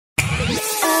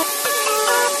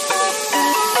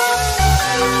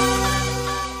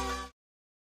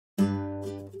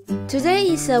Today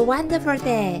is a wonderful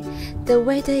day. The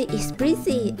weather is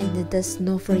breezy and the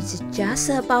snowfall is just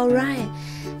about right.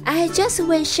 I just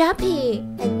went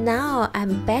shopping and now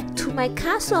I'm back to my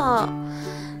castle.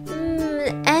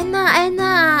 Anna,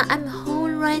 I'm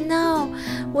home right now.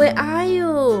 Where are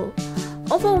you?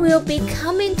 Olaf will be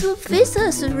coming to visit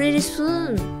us really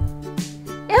soon.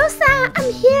 Elsa,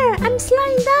 I'm here. I'm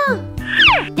slowing down.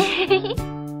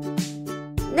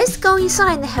 Let's go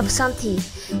inside and have some tea.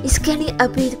 It's getting a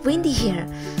bit windy here.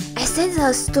 I sense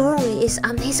a storm is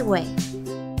on his way.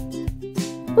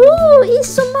 Ooh, it's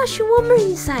so much warmer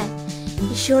inside.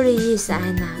 It surely is,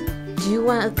 Anna. Do you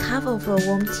want a cup of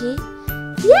warm tea?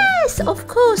 Yes, of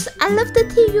course. I love the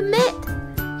tea you made.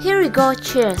 Here we go.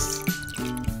 Cheers.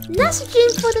 Let's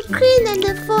drink for the queen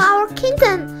and for our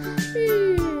kingdom.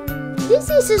 This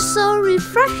is so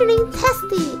refreshingly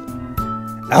tasty.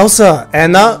 Elsa,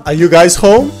 Anna, are you guys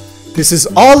home? This is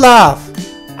Olaf.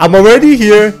 I'm already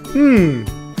here.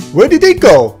 Where did they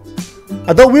go?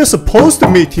 I thought we were supposed to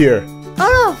meet here.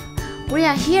 Olaf, we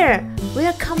are here. We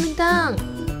are coming down.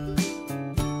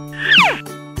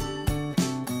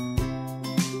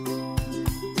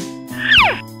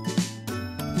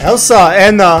 Elsa,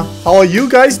 Anna, how are you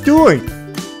guys doing?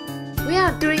 We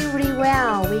are doing really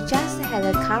well. We just had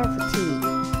a cup of tea.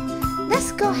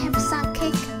 Let's go have some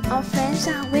cake. Our friends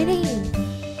are waiting.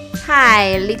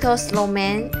 Hi, little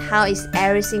snowman. How is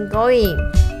everything going?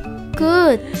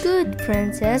 Good,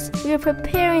 princess. We are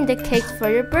preparing the cake for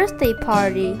your birthday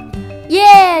party.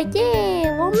 Yeah,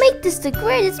 we'll make this the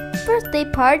greatest birthday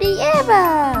party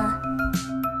ever.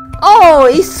 Oh,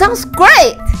 it sounds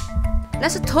great.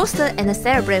 Let's toast and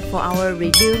celebrate for our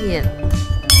reunion.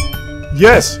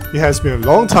 Yes, it has been a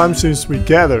long time since we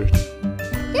gathered.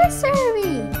 Yes, sir.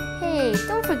 Hey,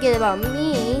 don't forget about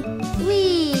me.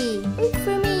 Wait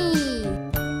for me.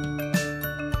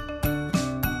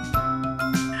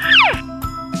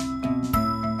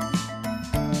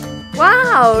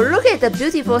 Wow, look at the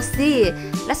beautiful sea.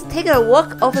 Let's take a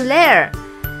walk over there.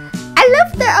 I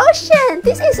love the ocean.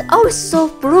 This is always so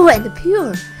blue and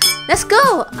pure. Let's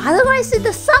go, otherwise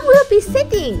the sun will be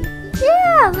setting.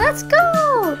 Yeah, let's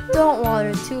go. Don't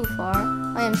water too far.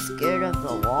 I am scared of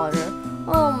the water.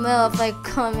 Oh man, if I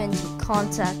come into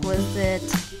contact with it.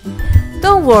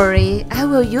 Don't worry, I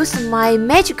will use my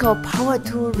magical power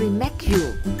to remake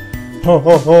you.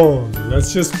 Ho,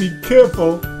 let's just be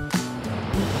careful.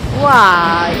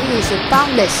 Wow, it is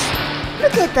boundless.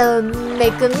 Look at the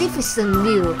magnificent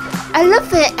view. I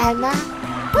love it, Anna.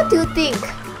 What do you think?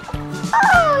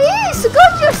 Oh, yes,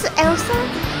 gorgeous, Elsa.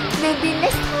 Maybe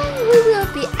next time we will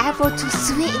be able to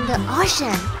swim in the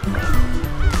ocean.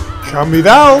 Count me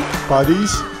down,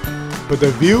 buddies. But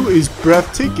the view is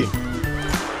breathtaking.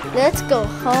 Let's go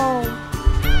home.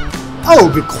 Oh,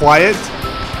 be quiet.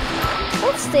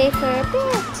 Let's stay for a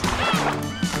bit.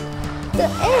 The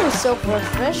air is so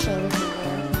refreshing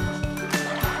here.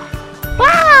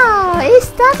 Wow, it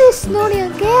started snowing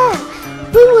again.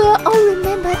 We will all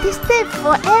remember this day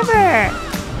forever.